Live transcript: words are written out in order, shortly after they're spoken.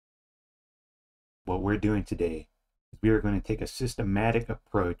what we're doing today is we are going to take a systematic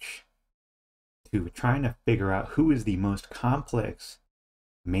approach to trying to figure out who is the most complex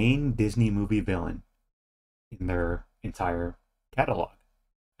main Disney movie villain in their entire catalog.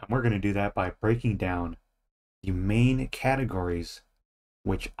 And we're going to do that by breaking down the main categories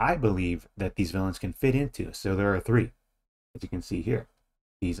which I believe that these villains can fit into. So there are three, as you can see here.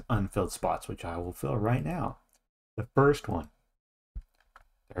 These unfilled spots, which I will fill right now. The first one,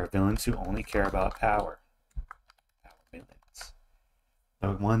 there are villains who only care about power. Power villains.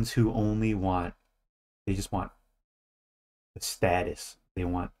 The ones who only want, they just want the status. They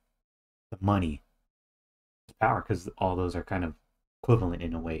want the money, the power, because all those are kind of equivalent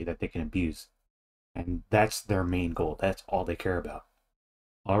in a way that they can abuse. And that's their main goal. That's all they care about.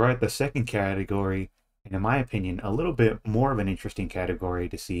 All right, the second category, and in my opinion, a little bit more of an interesting category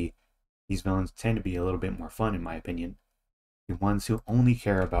to see. These villains tend to be a little bit more fun, in my opinion. The ones who only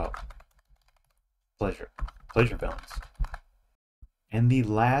care about pleasure villains. And the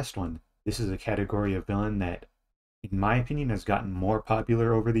last one, this is a category of villain that, in my opinion, has gotten more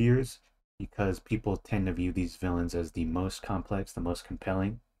popular over the years because people tend to view these villains as the most complex, the most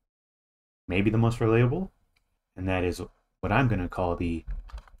compelling, maybe the most relatable, and that is what I'm going to call the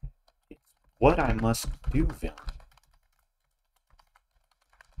 "what I must do" villain.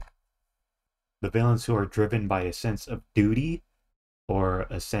 The villains who are driven by a sense of duty or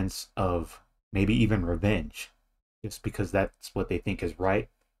a sense of maybe even revenge, just because that's what they think is right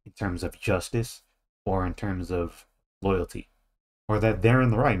in terms of justice or in terms of loyalty, or that they're in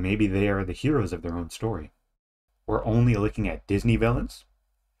the right. Maybe they are the heroes of their own story. We're only looking at Disney villains.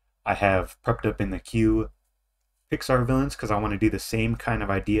 I have prepped up in the queue Pixar villains because I want to do the same kind of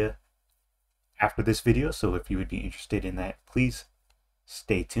idea after this video. So if you would be interested in that, please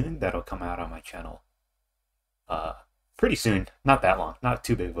stay tuned. That'll come out on my channel pretty soon. Not that long, not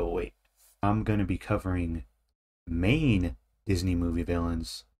too big of a wait. I'm going to be covering main Disney movie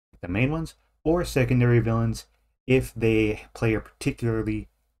villains, the main ones, or secondary villains if they play a particularly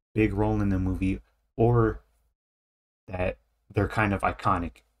big role in the movie or that they're kind of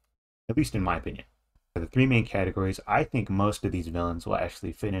iconic, at least in my opinion. For the three main categories, I think most of these villains will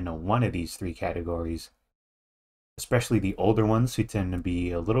actually fit into one of these three categories, especially the older ones who tend to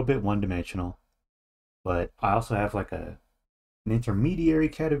be a little bit one-dimensional. But I also have like an intermediary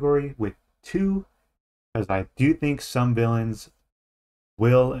category with two, because I do think some villains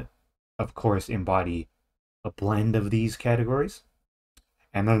will, of course, embody a blend of these categories.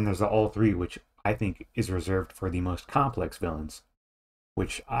 And then there's the all three, which I think is reserved for the most complex villains,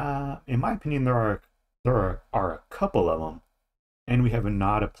 which, in my opinion, there are a couple of them. And we have a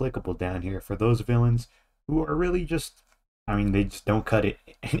not applicable down here for those villains who are really just, I mean, they just don't cut it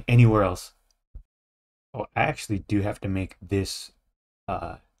anywhere else. Oh, I actually do have to make this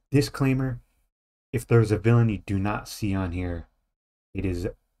disclaimer. If there's a villain you do not see on here, it is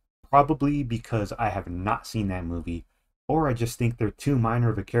probably because I have not seen that movie, or I just think they're too minor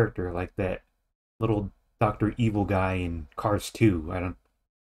of a character, like that little Dr. Evil guy in Cars 2. I mean,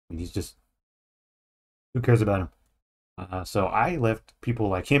 he's just, who cares about him? So I left people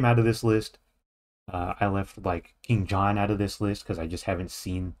like him out of this list. I left like King John out of this list because I just haven't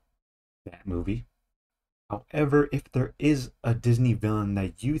seen that movie. However, if there is a Disney villain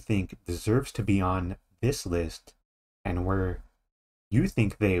that you think deserves to be on this list, and where you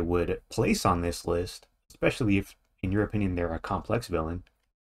think they would place on this list, especially if, in your opinion, they're a complex villain,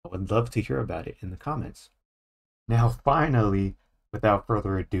 I would love to hear about it in the comments. Now, finally, without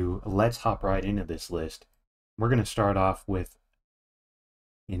further ado, let's hop right into this list. We're going to start off with,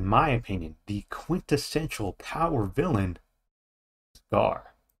 in my opinion, the quintessential power villain, Scar.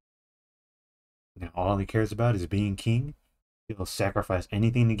 Now, all he cares about is being king. He'll sacrifice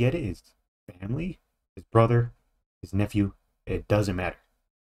anything to get it. His family, his brother, his nephew, it doesn't matter.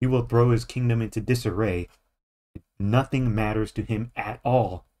 He will throw his kingdom into disarray. Nothing matters to him at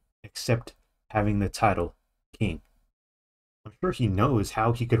all except having the title king. I'm sure he knows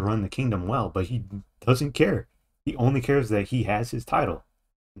how he could run the kingdom well, but he doesn't care. He only cares that he has his title.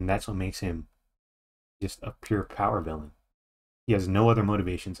 And that's what makes him just a pure power villain. He has no other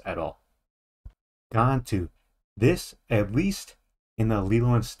motivations at all. Gone to this, at least in the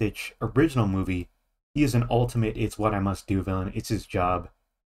Lilo and Stitch original movie, he is an ultimate "it's what I must do" villain. It's his job.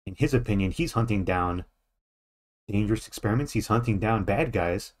 In his opinion, he's hunting down dangerous experiments. He's hunting down bad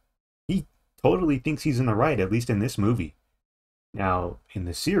guys. He totally thinks he's in the right, at least in this movie. Now, in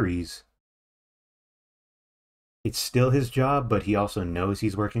the series, it's still his job, but he also knows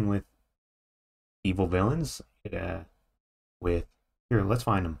he's working with evil villains. Here, let's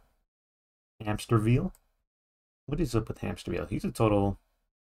find him. Hamsterville? What is up with Hamsterville? He's a total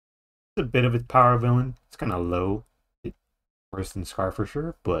It's a bit of a power villain. It's kind of low. It's worse than Scar for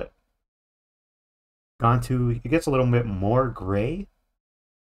sure, but Gantu, it gets a little bit more gray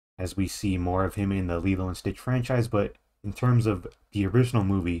as we see more of him in the Lilo and Stitch franchise, but in terms of the original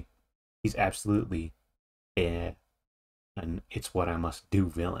movie, he's absolutely an it's what I must do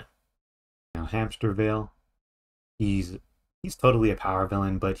villain. Now Hamsterville, he's he's totally a power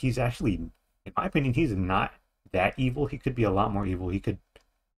villain, but he's actually, in my opinion, he's not that evil. He could be a lot more evil. He could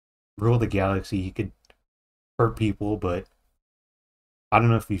rule the galaxy. He could hurt people, but I don't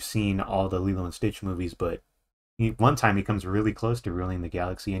know if you've seen all the Lilo and Stitch movies, but one time he comes really close to ruling the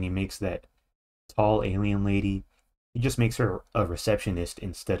galaxy, and he makes that tall alien lady. He just makes her a receptionist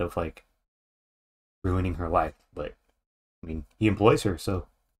instead of like ruining her life. But I mean, he employs her, so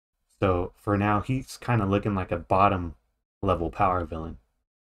for now he's kind of looking like a bottom level power villain,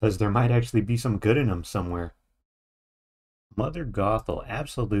 because there might actually be some good in him somewhere. Mother Gothel,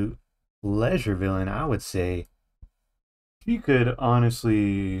 absolute leisure villain, I would say. She could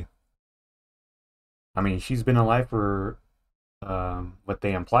honestly, I mean, she's been alive for what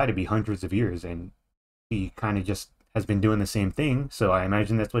they imply to be hundreds of years, and she kind of just has been doing the same thing, so I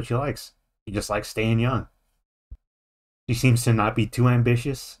imagine that's what she likes. She just likes staying young. She seems to not be too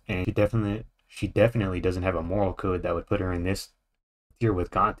ambitious, and she definitely doesn't have a moral code that would put her in this tier with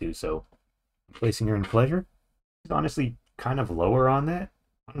Gantu, so I'm placing her in pleasure. She's honestly kind of lower on that.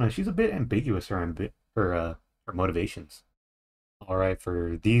 I don't know, she's a bit ambiguous, her motivations. Alright,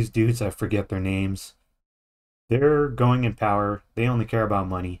 for these dudes, I forget their names. They're going in power. They only care about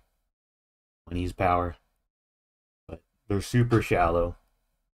money. Money's power. But they're super shallow.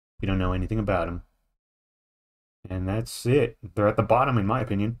 We don't know anything about them. And that's it. They're at the bottom, in my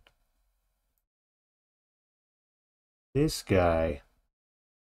opinion. This guy.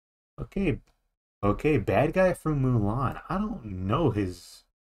 Okay. Okay, bad guy from Mulan. I don't know the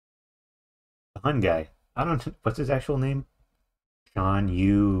Hun guy. I don't... What's his actual name? Shan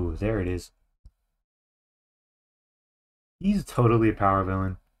Yu. There it is. He's totally a power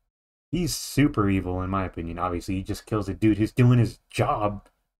villain. He's super evil, in my opinion. Obviously, he just kills a dude who's doing his job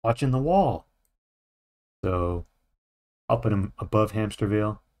watching the wall. So, I'll put him above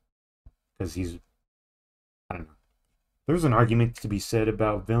Hamsterville because he's, I don't know. There's an argument to be said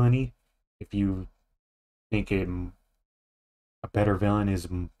about villainy. If you think a better villain is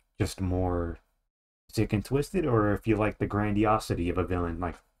just more sick and twisted, or if you like the grandiosity of a villain,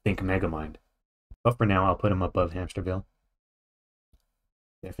 like think Megamind. But for now, I'll put him above Hamsterville.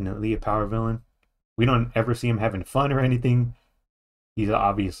 Definitely a power villain. We don't ever see him having fun or anything. He's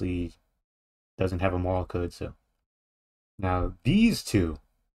obviously doesn't have a moral code, so. Now, these two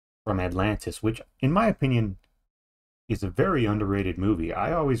from Atlantis, which, in my opinion, is a very underrated movie.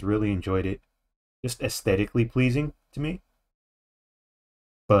 I always really enjoyed it. Just aesthetically pleasing to me.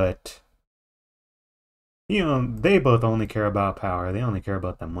 But, they both only care about power. They only care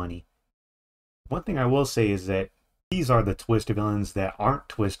about the money. One thing I will say is that these are the twist villains that aren't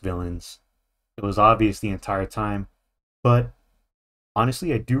twist villains. It was obvious the entire time. But,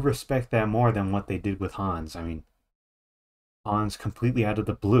 honestly, I do respect that more than what they did with Hans. I mean, Hans completely out of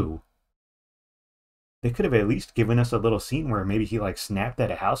the blue. They could have at least given us a little scene where maybe he like snapped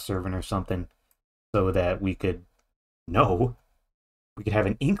at a house servant or something so that we could know. We could have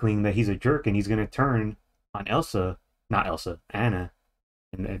an inkling that he's a jerk and he's going to turn on Anna,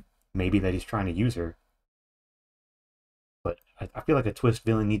 and that maybe that he's trying to use her. But I feel like a twist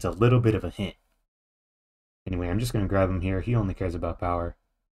villain needs a little bit of a hint. Anyway, I'm just going to grab him here. He only cares about power.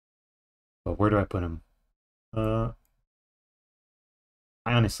 But where do I put him? I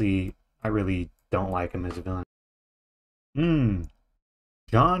really don't like him as a villain.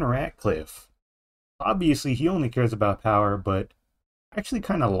 John Ratcliffe. Obviously, he only cares about power, but I actually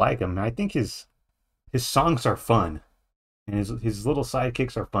kind of like him. I think his songs are fun, and his little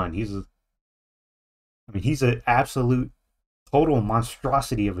sidekicks are fun. He's an absolute total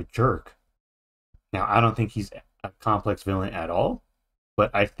monstrosity of a jerk. Now, I don't think he's a complex villain at all,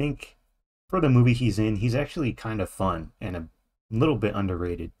 but I think for the movie he's in, he's actually kind of fun and a little bit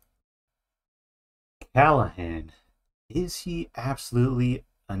underrated. Callahan. Is he absolutely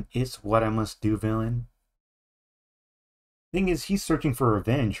an it's what I must do villain? Thing is, he's searching for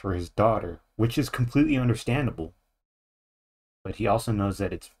revenge for his daughter, which is completely understandable. But he also knows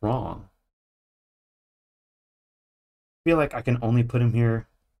that it's wrong. I feel like I can only put him here.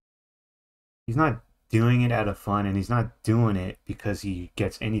 He's not doing it out of fun, and he's not doing it because he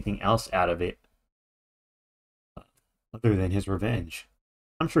gets anything else out of it other than his revenge.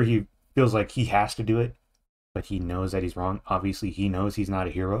 I'm sure he feels like he has to do it, but he knows that he's wrong. Obviously, he knows he's not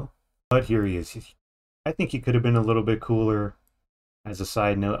a hero. But here he is. I think he could have been a little bit cooler. As a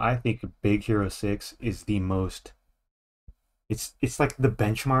side note, I think Big Hero 6 is the most it's like the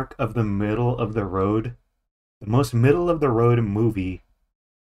benchmark of the middle of the road, the most middle of the road movie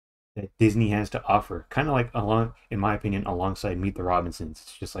that Disney has to offer. Kind of like along, in my opinion, alongside Meet the Robinsons.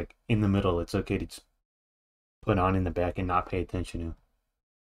 It's just like in the middle. It's okay to just put on in the back and not pay attention to.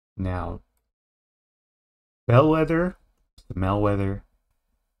 Now, Bellwether, the Melweather,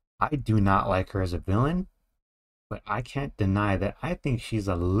 I do not like her as a villain, but I can't deny that I think she's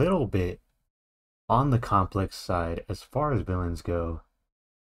a little bit on the complex side as far as villains go.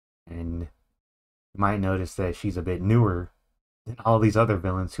 And you might notice that she's a bit newer than all these other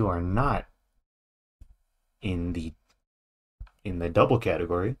villains who are not in the double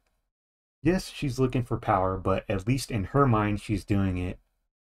category. Yes, she's looking for power, but at least in her mind, she's doing it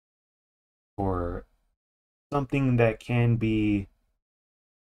for something that can be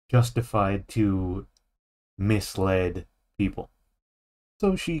justified to mislead people.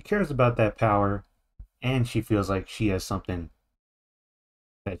 So she cares about that power, and she feels like she has something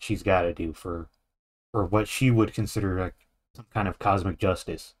that she's got to do for what she would consider like some kind of cosmic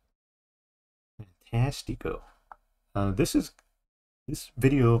justice. Fantastico. This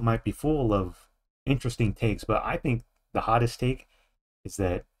video might be full of interesting takes, but I think the hottest take is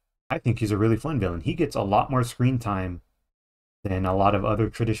that I think he's a really fun villain. He gets a lot more screen time than a lot of other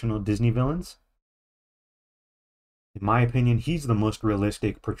traditional Disney villains. In my opinion, he's the most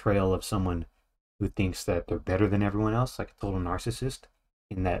realistic portrayal of someone who thinks that they're better than everyone else, like a total narcissist,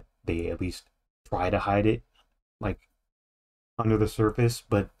 in that they at least try to hide it, like under the surface,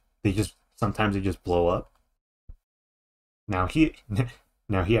 but they just sometimes they just blow up. Now he,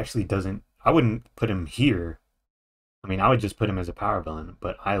 now he actually doesn't. I wouldn't put him here. I mean, I would just put him as a power villain,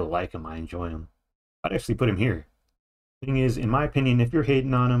 but I like him. I enjoy him. I'd actually put him here. Thing is, in my opinion, if you're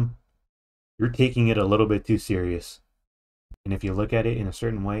hating on him, you're taking it a little bit too serious. And if you look at it in a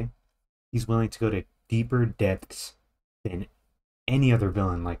certain way, he's willing to go to deeper depths than any other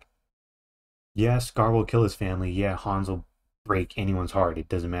villain. Like, yeah, Scar will kill his family. Yeah, Hans will break anyone's heart. It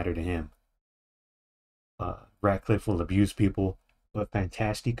doesn't matter to him. Ratcliffe will abuse people. But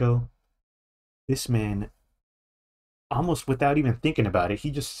Fantastico, this man, almost without even thinking about it, he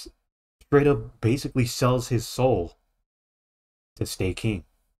just straight up basically sells his soul to stay king.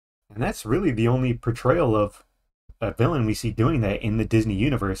 And that's really the only portrayal of a villain we see doing that in the Disney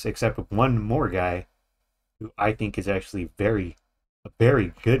universe, except with one more guy who I think is actually a very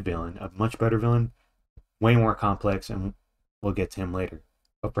good villain, a much better villain, way more complex, and we'll get to him later.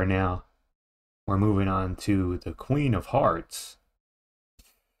 But for now, we're moving on to the Queen of Hearts.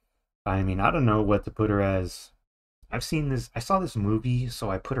 I mean, I don't know what to put her as. I saw this movie,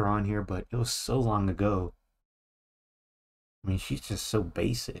 so I put her on here, but it was so long ago. I mean, she's just so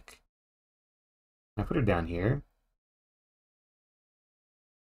basic. I put her down here.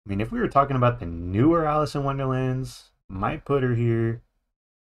 I mean, if we were talking about the newer Alice in Wonderlands, might put her here.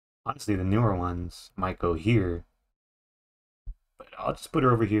 Honestly, the newer ones might go here. But I'll just put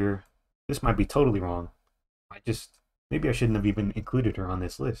her over here. This might be totally wrong. Maybe I shouldn't have even included her on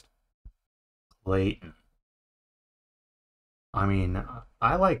this list. Clayton. I mean,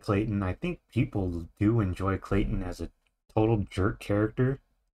 I like Clayton. I think people do enjoy Clayton as a total jerk character.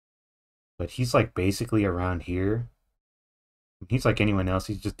 But he's like basically around here. He's like anyone else.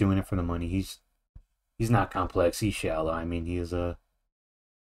 He's just doing it for the money. He's not complex. He's shallow. I mean, he has some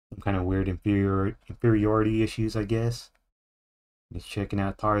kind of weird inferiority issues, I guess. He's checking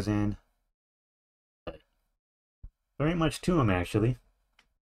out Tarzan. But there ain't much to him, actually.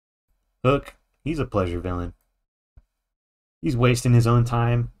 Hook, he's a pleasure villain. He's wasting his own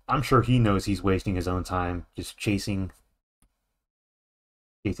time. I'm sure he knows he's wasting his own time just chasing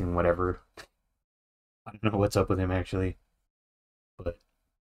whatever. I don't know what's up with him, actually. But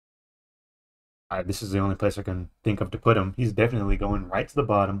this is the only place I can think of to put him. He's definitely going right to the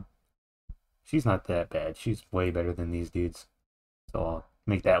bottom. She's not that bad. She's way better than these dudes. So I'll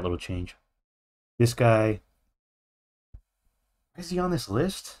make that little change. This guy, is he on this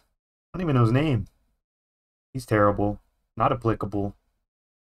list? I don't even know his name. He's terrible. Not applicable.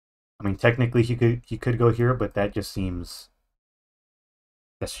 I mean, technically he could go here, but that just seems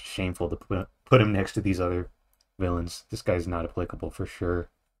that's shameful to put him next to these other villains. This guy's not applicable for sure.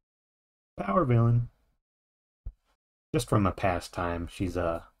 Power villain. Just from a past time, she's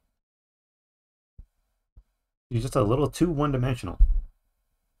just a little too one-dimensional.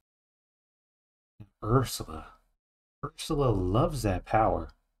 Ursula. Ursula loves that power.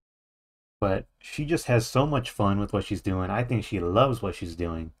 But she just has so much fun with what she's doing. I think she loves what she's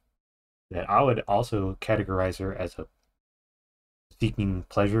doing. That I would also categorize her as a seeking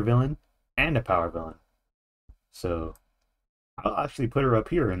pleasure villain and a power villain. So I'll actually put her up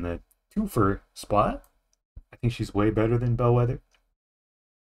here in the twofer spot. I think she's way better than Bellwether.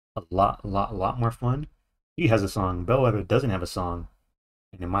 A lot more fun. She has a song. Bellwether doesn't have a song.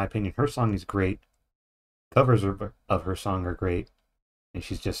 And in my opinion, her song is great. Covers of her song are great. And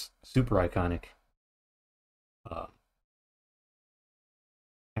she's just super iconic. Uh,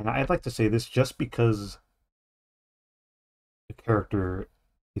 and I'd like to say this just because the character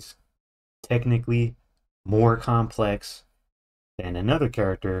is technically more complex than another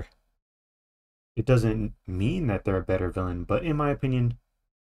character, it doesn't mean that they're a better villain, but in my opinion,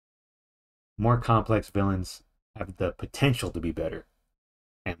 more complex villains have the potential to be better.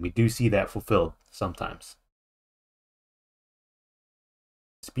 And we do see that fulfilled sometimes.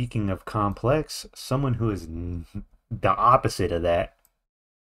 Speaking of complex, someone who is the opposite of that,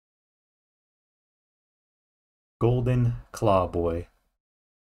 Golden Claw Boy.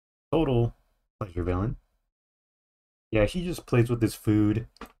 Total pleasure villain. Yeah, he just plays with his food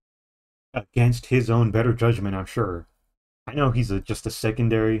against his own better judgment, I'm sure. I know he's just a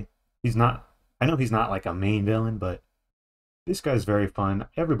secondary. He's not. I know he's not like a main villain, but this guy's very fun.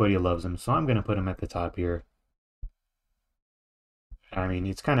 Everybody loves him, so I'm gonna put him at the top here. I mean,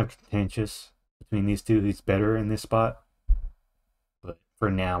 it's kind of contentious between these two. He's better in this spot, but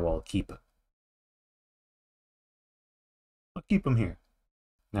for now, I'll keep him here.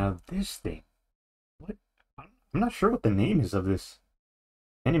 Now this thing, what? I'm not sure what the name is of this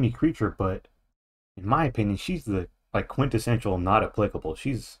enemy creature, but in my opinion, she's the like quintessential not applicable.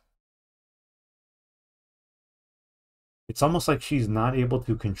 It's almost like she's not able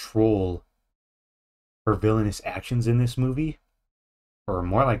to control her villainous actions in this movie, or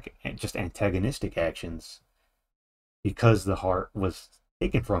more like just antagonistic actions, because the heart was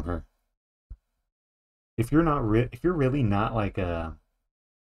taken from her. If you're really not like a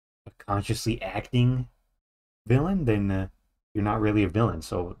consciously acting villain, then you're not really a villain.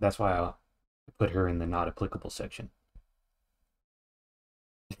 So that's why I put her in the not applicable section.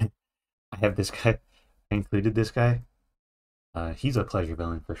 I have this guy. I included this guy. He's a pleasure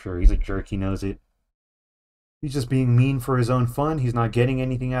villain for sure. He's a jerk. He knows it. He's just being mean for his own fun. He's not getting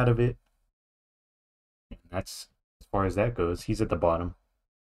anything out of it. And that's as far as that goes. He's at the bottom.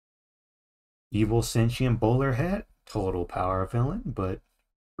 Evil sentient bowler hat. Total power villain, but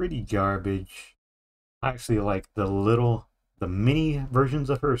pretty garbage. I actually like the mini versions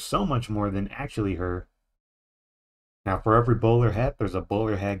of her so much more than actually her. Now, for every bowler hat, there's a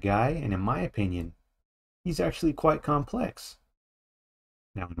bowler hat guy, and in my opinion, he's actually quite complex.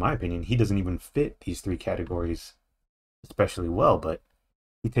 Now, in my opinion, he doesn't even fit these three categories especially well, but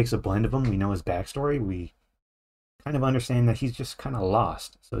he takes a blend of them. We know his backstory. We kind of understand that he's just kind of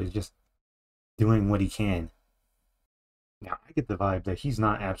lost, so he's just doing what he can. Now, I get the vibe that he's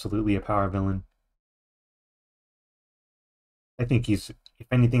not absolutely a power villain. I think if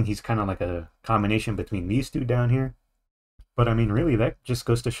anything, he's kind of like a combination between these two down here. But I mean, really, that just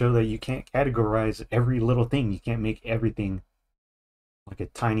goes to show that you can't categorize every little thing. You can't make everything like a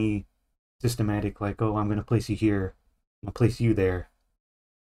tiny systematic, like, oh, I'm going to place you here, I'm going to place you there,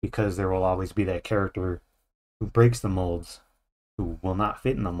 because there will always be that character who breaks the molds, who will not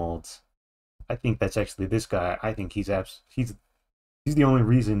fit in the molds. I think that's actually this guy. I think he's the only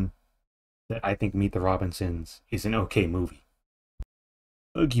reason that I think Meet the Robinsons is an okay movie.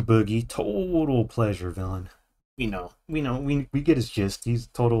 Oogie Boogie, total pleasure villain. We get his gist. He's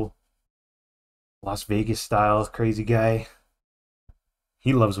total Las Vegas style crazy guy.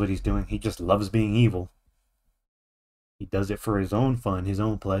 He loves what he's doing. He just loves being evil. He does it for his own fun, his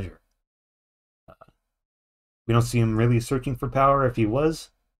own pleasure. We don't see him really searching for power. If he was,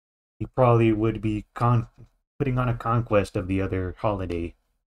 he probably would be putting on a conquest of the other holiday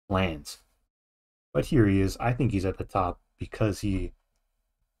lands. But here he is. I think he's at the top because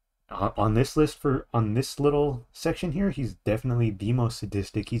on this little section here, he's definitely the most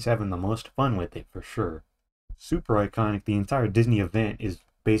sadistic. He's having the most fun with it for sure. Super iconic. The entire Disney event is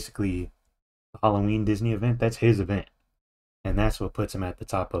basically the Halloween Disney event. That's his event, and that's what puts him at the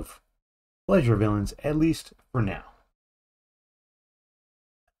top of pleasure villains, at least for now.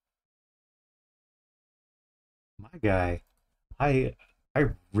 My guy, I I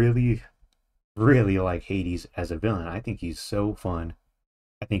really like Hades as a villain. I think he's so fun.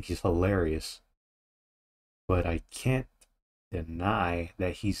 I think he's hilarious. But I can't deny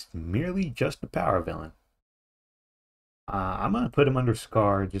that he's merely just a power villain. I'm gonna put him under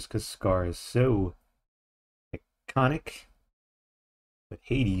Scar just because Scar is so iconic. But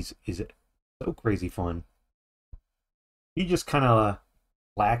Hades is so crazy fun. He just kind of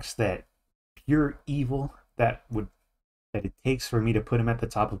lacks that pure evil that it takes for me to put him at the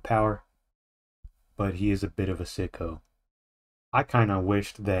top of power. But he is a bit of a sicko. I kind of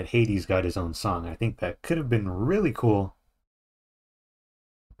wished that Hades got his own song. I think that could have been really cool.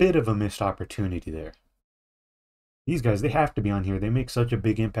 Bit of a missed opportunity there. These guys, they have to be on here. They make such a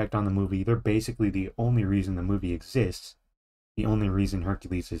big impact on the movie. They're basically the only reason the movie exists. The only reason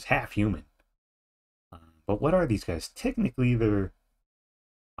Hercules is half human. But what are these guys? Technically,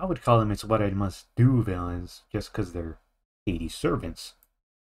 I would call them it's what I must do villains, just because they're Hades servants.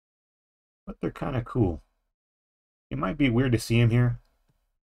 But they're kind of cool. It might be weird to see them here,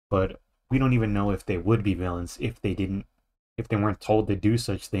 but we don't even know if they would be villains if they weren't told to do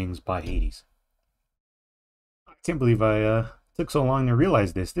such things by Hades. I can't believe I took so long to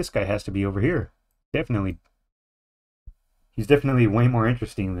realize this. This guy has to be over here. Definitely. He's definitely way more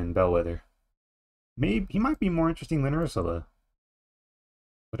interesting than Bellwether. Maybe he might be more interesting than Ursula.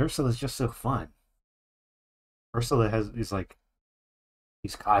 But Ursula's just so fun. Ursula is like,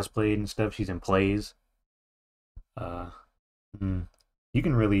 he's cosplayed and stuff. She's in plays. You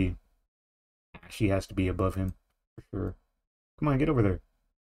can really. She has to be above him for sure. Come on, get over there.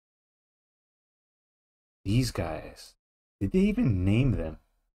 These guys. Did they even name them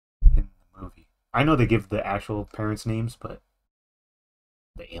in the movie? I know they give the actual parents' names, but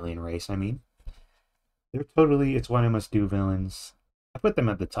the alien race, I mean. They're totally It's What I Must Do villains. I put them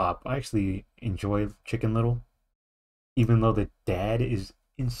at the top. I actually enjoy Chicken Little. Even though the dad is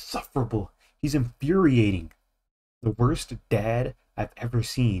insufferable. He's infuriating. The worst dad I've ever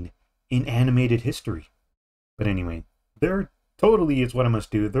seen in animated history. But anyway, they're totally It's What I Must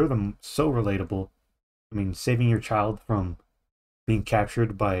Do. They're so relatable. I mean, saving your child from being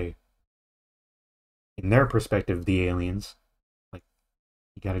captured by, in their perspective, the aliens. Like,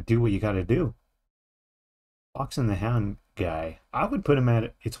 you gotta do what you gotta do. Fox and the Hound guy, I would put him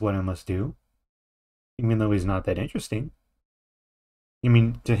at It's What I Must Do. Even though he's not that interesting. I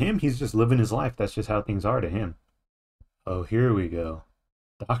mean, to him, he's just living his life. That's just how things are to him. Oh, here we go.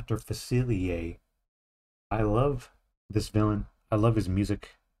 Dr. Facilier. I love this villain. I love his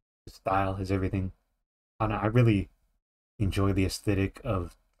music, his style, his everything. I really enjoy the aesthetic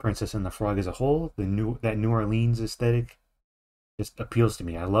of Princess and the Frog as a whole. That New Orleans aesthetic just appeals to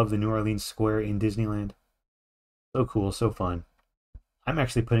me. I love the New Orleans square in Disneyland. So cool, so fun. I'm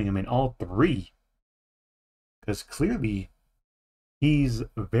actually putting him in all three because clearly he's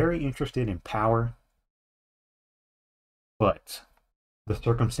very interested in power, but the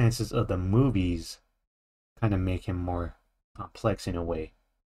circumstances of the movies kind of make him more complex in a way.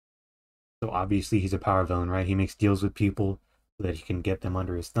 So obviously he's a power villain, right? He makes deals with people so that he can get them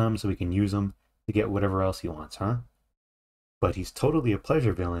under his thumb so he can use them to get whatever else he wants, huh? But he's totally a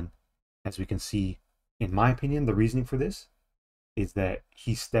pleasure villain. As we can see, in my opinion, the reasoning for this is that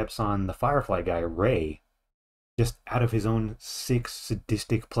he steps on the Firefly guy, Ray, just out of his own sick,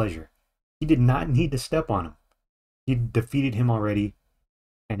 sadistic pleasure. He did not need to step on him. He defeated him already.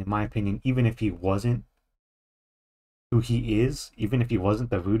 And in my opinion, even if he wasn't who he is, even if he wasn't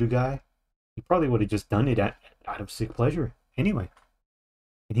the voodoo guy, he probably would have just done it out of sick pleasure anyway.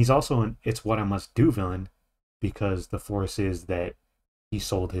 And he's also an It's What I Must Do villain because the forces that he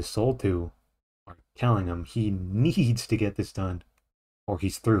sold his soul to are telling him he needs to get this done or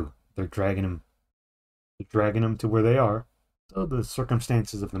he's through. They're dragging him to where they are. So the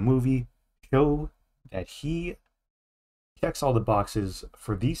circumstances of the movie show that he checks all the boxes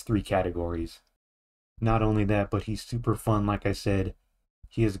for these three categories. Not only that, but he's super fun, like I said.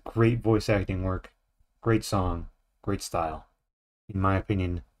 He has great voice acting work, great song, great style. In my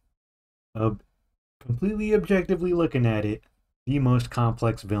opinion, completely objectively looking at it, the most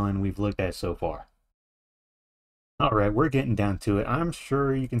complex villain we've looked at so far. Alright, we're getting down to it. I'm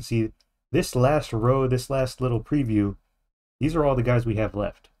sure you can see this last row, this last little preview. These are all the guys we have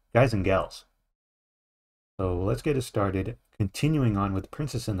left. Guys and gals. So let's get it started. Continuing on with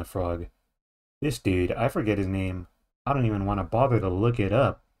Princess and the Frog. This dude, I forget his name. I don't even want to bother to look it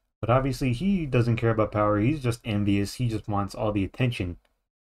up. But obviously he doesn't care about power. He's just envious. He just wants all the attention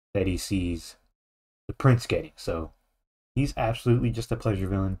that he sees the prince getting. So he's absolutely just a pleasure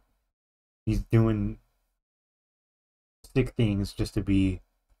villain. He's doing sick things just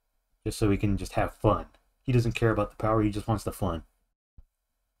so he can just have fun. He doesn't care about the power. He just wants the fun.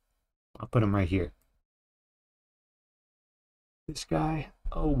 I'll put him right here. This guy,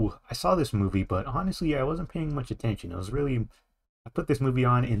 oh, I saw this movie, but honestly, I wasn't paying much attention. I put this movie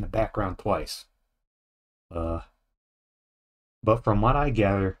on in the background twice. But from what I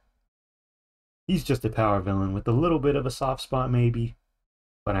gather, he's just a power villain with a little bit of a soft spot, maybe.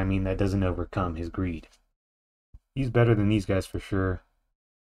 But I mean, that doesn't overcome his greed. He's better than these guys for sure.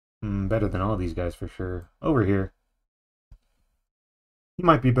 Better than all these guys for sure. Over here. He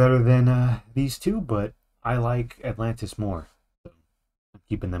might be better than these two, but I like Atlantis more. I'm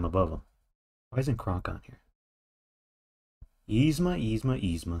keeping them above him. Why isn't Kronk on here? Yzma, Yzma,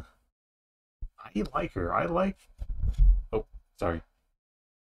 Yzma. I like her. I like. Oh, sorry.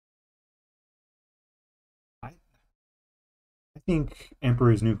 I I think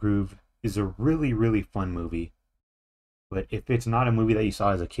Emperor's New Groove is a really, really fun movie. But if it's not a movie that you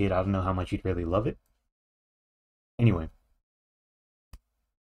saw as a kid, I don't know how much you'd really love it. Anyway,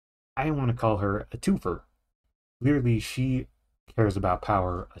 I want to call her a twofer. Clearly, she cares about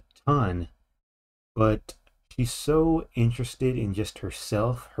power a ton, but she's so interested in just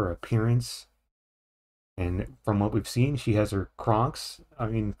herself, her appearance, and from what we've seen, she has her Kronks. I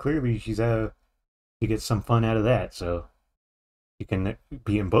mean, clearly she gets some fun out of that. So you can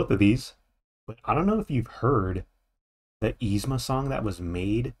be in both of these. But I don't know if you've heard the Yzma song that was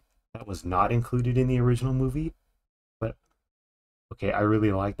made that was not included in the original movie. But okay, I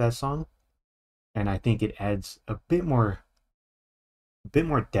really like that song, and I think it adds a bit more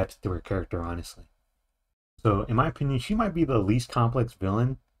depth to her character, honestly. So, in my opinion, she might be the least complex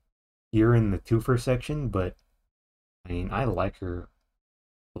villain here in the twofer section, but I mean, I like her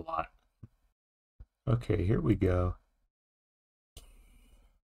a lot. Okay, here we go.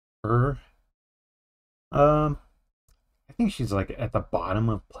 Her, um, I think she's like at the bottom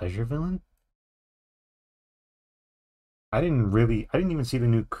of pleasure villain. I didn't even see the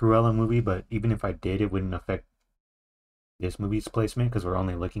new Cruella movie, but even if I did, it wouldn't affect this movie's placement because we're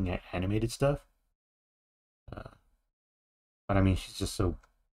only looking at animated stuff. Uh, but I mean, she's just so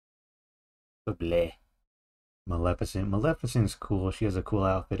bleh. Maleficent. Maleficent's cool. She has a cool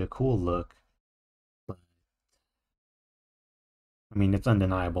outfit, a cool look. But I mean, it's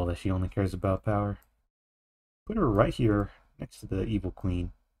undeniable that she only cares about power. Put her right here next to the evil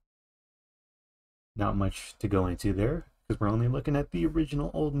queen. Not much to go into there because we're only looking at the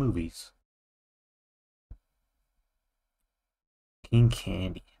original old movies. King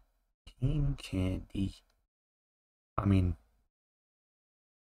Candy. King Candy. I mean,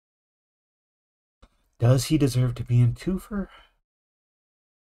 does he deserve to be in twofer?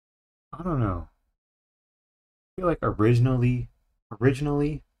 I don't know. I feel like originally, I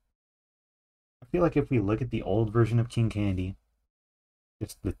feel like if we look at the old version of King Candy,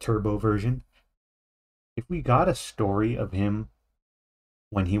 just the turbo version, if we got a story of him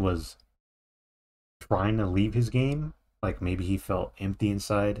when he was trying to leave his game, like maybe he felt empty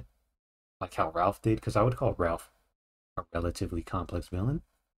inside, like how Ralph did, because I would call Ralph a relatively complex villain.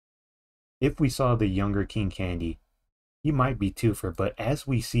 If we saw the younger King Candy, he might be twofer, but as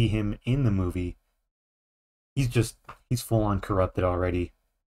we see him in the movie, he's full on corrupted already.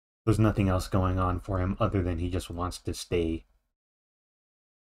 There's nothing else going on for him other than he just wants to stay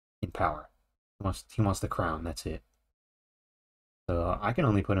in power. He wants the crown, that's it. So I can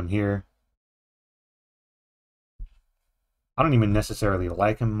only put him here. I don't even necessarily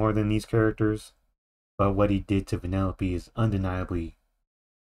like him more than these characters, but what he did to Vanellope is undeniably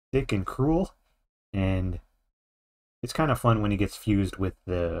sick and cruel, and it's kind of fun when he gets fused with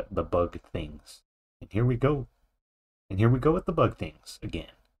the bug things. And here we go. And here we go with the bug things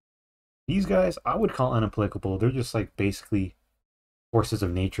again. These guys I would call unapplicable. They're just like basically forces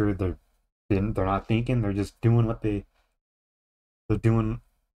of nature. They're not thinking, they're just doing they're doing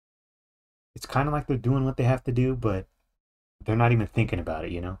it's kind of like they're doing what they have to do, but they're not even thinking about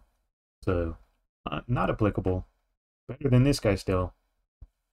it, you know? So, not applicable. Better than this guy still.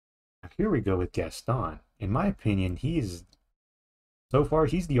 Here we go with Gaston. In my opinion, so far,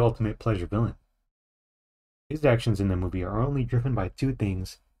 he's the ultimate pleasure villain. His actions in the movie are only driven by two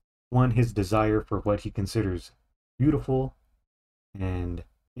things. One, his desire for what he considers beautiful, and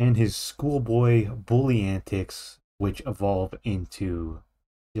his schoolboy bully antics, which evolve into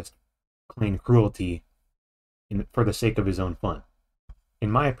just plain cruelty for the sake of his own fun.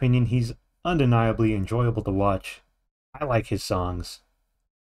 In my opinion, he's undeniably enjoyable to watch. I like his songs.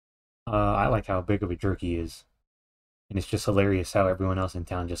 I like how big of a jerk he is. And it's just hilarious how everyone else in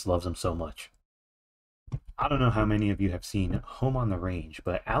town just loves him so much. I don't know how many of you have seen Home on the Range,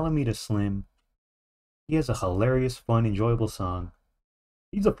 but Alameda Slim, he has a hilarious, fun, enjoyable song.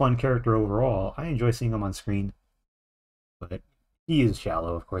 He's a fun character overall. I enjoy seeing him on screen. But he is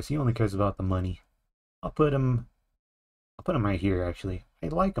shallow, of course. He only cares about the money. I'll put him right here, actually. I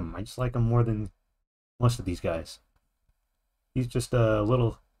like him. I just like him more than most of these guys. He's just a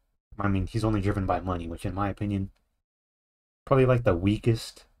little... I mean, he's only driven by money, which in my opinion, probably like the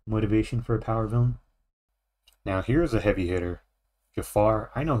weakest motivation for a power villain. Now here's a heavy hitter.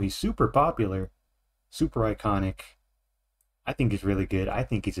 Jafar. I know he's super popular, super iconic. I think he's really good. I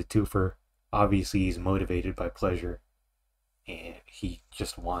think he's a twofer. Obviously, he's motivated by pleasure. And he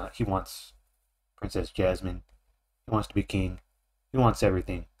wants Princess Jasmine. He wants to be king. He wants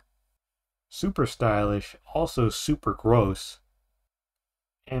everything. Super stylish, also super gross.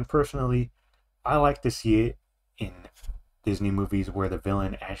 And personally, I like to see it in Disney movies where the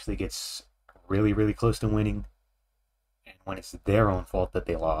villain actually gets really, really close to winning, and when it's their own fault that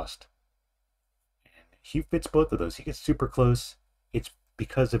they lost. And he fits both of those. He gets super close. It's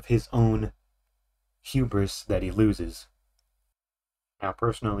because of his own hubris that he loses. Now,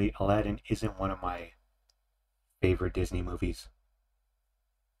 personally, Aladdin isn't one of my favorite Disney movies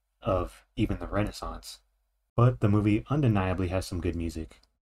of even the Renaissance, but the movie undeniably has some good music.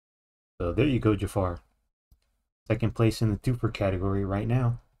 So there you go, Jafar. Second place in the twofer category right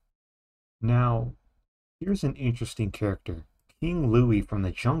now. Now, here's an interesting character. King Louie from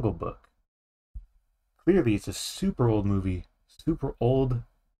the Jungle Book. Clearly, it's a super old movie, super old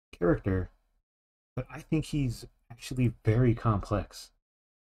character, but I think he's actually very complex.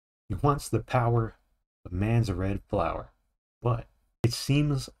 He wants the power of man's a red flower, but it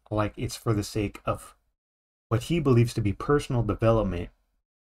seems like it's for the sake of what he believes to be personal development.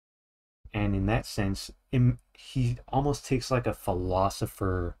 And in that sense, he almost takes like a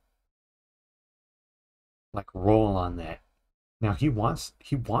philosopher like role on that. Now he wants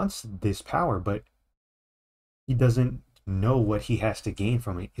this power, but he doesn't know what he has to gain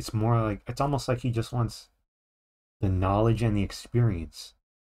from it. It's more like it's almost like he just wants the knowledge and the experience,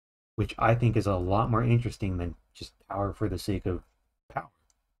 which I think is a lot more interesting than just power for the sake of power.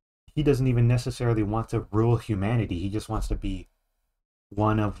 He doesn't even necessarily want to rule humanity. He just wants to be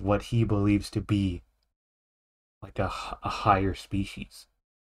one of what he believes to be like a higher species.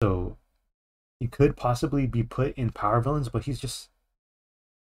 So he could possibly be put in power villains, but there's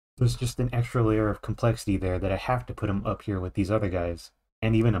just an extra layer of complexity there that I have to put him up here with these other guys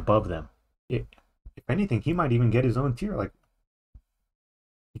and even above them. If anything, he might even get his own tier. Like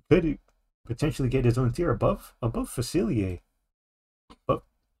he could potentially get his own tier above Facilier. But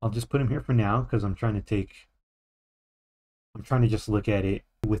I'll just put him here for now because I'm trying to just look at it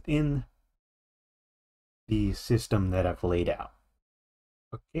within the system that I've laid out.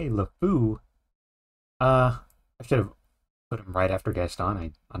 Okay, LeFou. I should have put him right after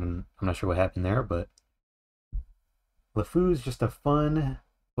Gaston. I'm not sure what happened there, but LeFou is just a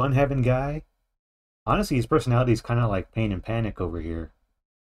fun-having guy. Honestly, his personality is kind of like Pain and Panic over here,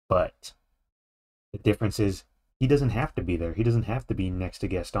 but the difference is he doesn't have to be there. He doesn't have to be next to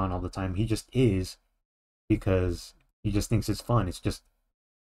Gaston all the time. He just is because he just thinks it's fun. He's just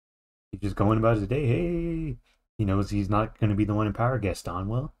going about his day. Hey, he knows he's not going to be the one in power. Gaston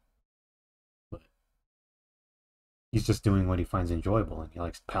will. But he's just doing what he finds enjoyable, and he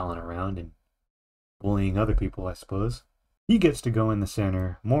likes palling around and bullying other people, I suppose. He gets to go in the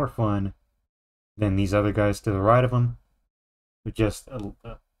center. More fun than these other guys to the right of him. But just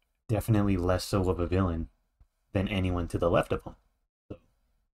definitely less so of a villain than anyone to the left of him. So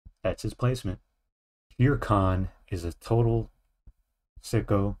that's his placement. Shere Khan is a total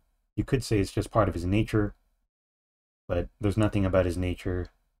sicko. You could say it's just part of his nature, but there's nothing about his nature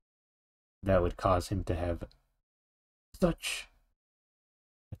that would cause him to have such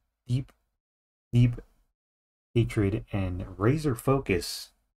a deep hatred and razor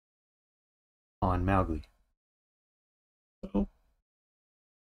focus on Mowgli. So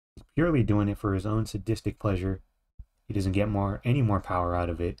he's purely doing it for his own sadistic pleasure. He doesn't get any more power out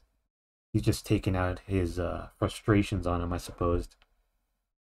of it. He's just taking out his frustrations on him, I suppose,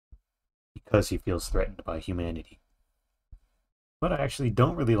 because he feels threatened by humanity. But I actually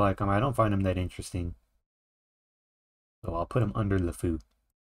don't really like him. I don't find him that interesting. So I'll put him under LeFou.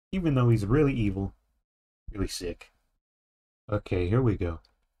 Even though he's really evil, really sick. Okay, here we go.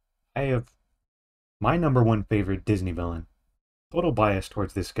 I have my number one favorite Disney villain. Total bias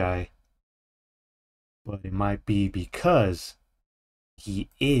towards this guy. But it might be because he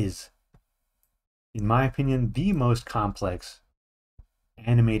is, in my opinion, the most complex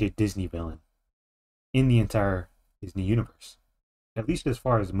animated Disney villain in the entire Disney universe. At least as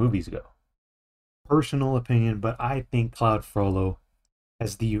far as movies go. Personal opinion, but I think Cloud Frollo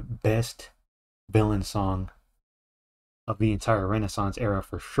has the best villain song of the entire Renaissance era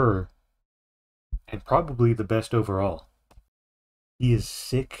for sure, and probably the best overall. He is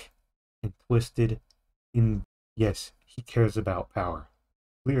sick and twisted yes, he cares about power.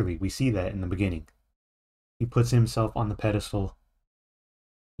 Clearly, we see that in the beginning. He puts himself on the pedestal.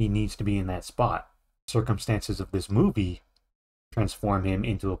 He needs to be in that spot. Circumstances of this movie transform him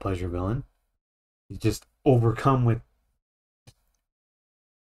into a pleasure villain. He's just overcome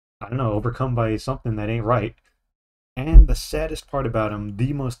by something that ain't right. And the saddest part about him,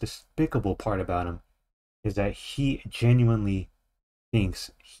 the most despicable part about him, is that he genuinely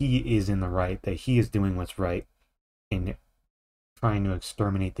thinks he is in the right, that he is doing what's right, and trying to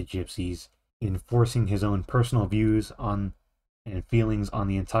exterminate the gypsies, enforcing his own personal views on and feelings on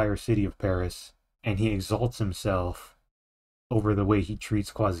the entire city of Paris, and he exalts himself over the way he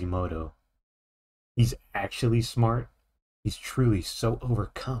treats Quasimodo. He's actually smart. He's truly so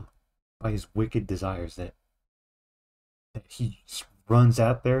overcome by his wicked desires that he just runs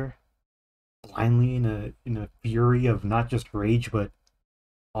out there blindly in a fury of not just rage but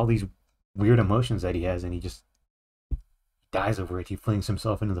all these weird emotions that he has, and he just dies over it. He flings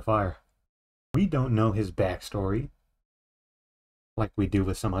himself into the fire. We don't know his backstory like we do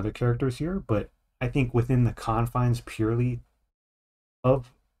with some other characters here, but I think within the confines purely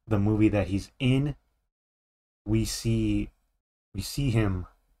of the movie that he's in, we see him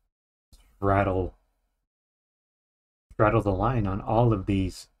rattle the line on all of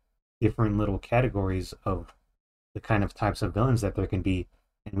these different little categories of the kind of types of villains that there can be,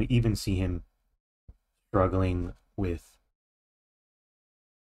 and we even see him struggling with,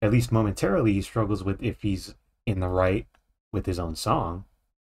 at least momentarily, he struggles with if he's in the right with his own song,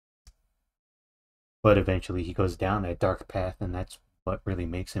 but eventually he goes down that dark path, and that's what really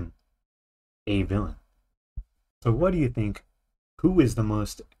makes him a villain. So what do you think? Who is the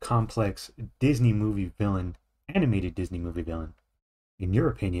most complex Disney movie villain, animated Disney movie villain? In your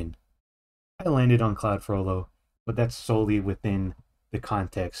opinion, I landed on Cloud Frollo, but that's solely within the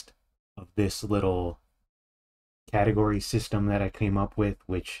context of this little category system that I came up with,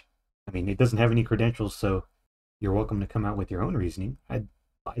 which, I mean, it doesn't have any credentials, so you're welcome to come out with your own reasoning. I'd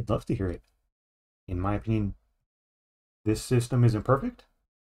love to hear it. In my opinion, this system isn't perfect,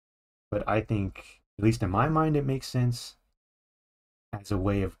 but I think, at least in my mind, it makes sense as a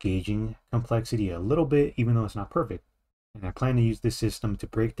way of gauging complexity a little bit, even though it's not perfect. And I plan to use this system to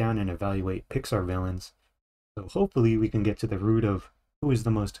break down and evaluate Pixar villains. So hopefully we can get to the root of who is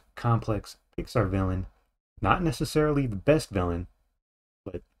the most complex Pixar villain. Not necessarily the best villain,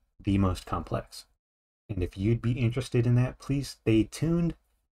 but the most complex. And if you'd be interested in that, please stay tuned.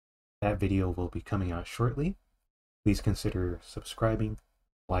 That video will be coming out shortly. Please consider subscribing,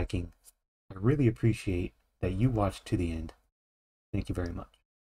 liking. I really appreciate that you watched to the end. Thank you very much.